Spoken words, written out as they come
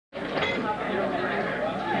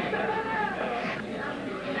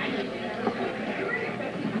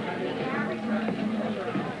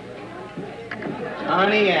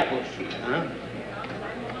Johnny Appleseed, huh?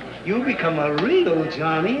 You become a real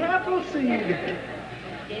Johnny Appleseed.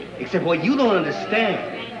 Except what you don't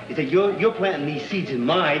understand is that you're planting these seeds in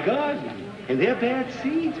my garden. And they're bad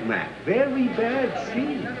seeds, Mac. Very bad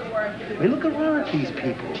seeds. I mean, look around at these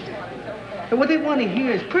people. And what they want to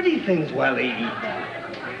hear is pretty things while they eat.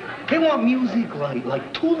 They want music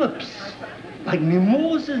like tulips, like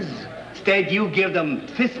mimosas. Instead, you give them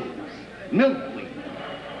thistles, milkweed,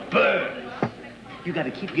 birds. You got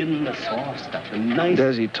to keep giving them the soft stuff, the nice.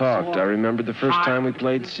 As he talked, I remembered the first time we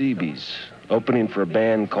played Seabees, opening for a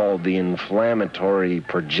band called the Inflammatory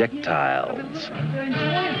Projectiles,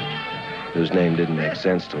 whose name didn't make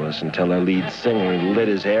sense to us until our lead singer lit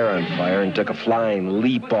his hair on fire and took a flying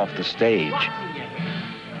leap off the stage.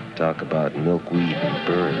 Talk about milkweed and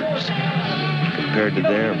birds. Compared to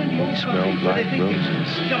them, we smelled like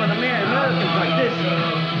roses. Some of the Americans like this,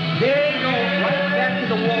 they go right back to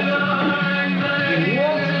the waltz. In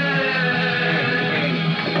waltzes,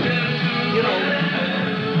 you know,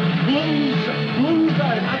 blues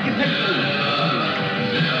are an occupation.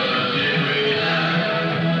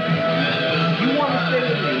 You want to stay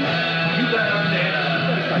with me, you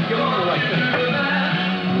gotta start giving me the right thing.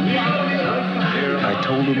 I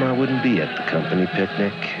told him I wouldn't be at the company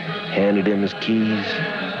picnic, handed him his keys,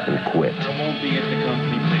 and quit. I won't be at the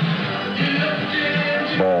company picnic.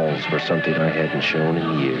 Balls were something I hadn't shown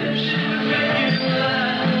in years.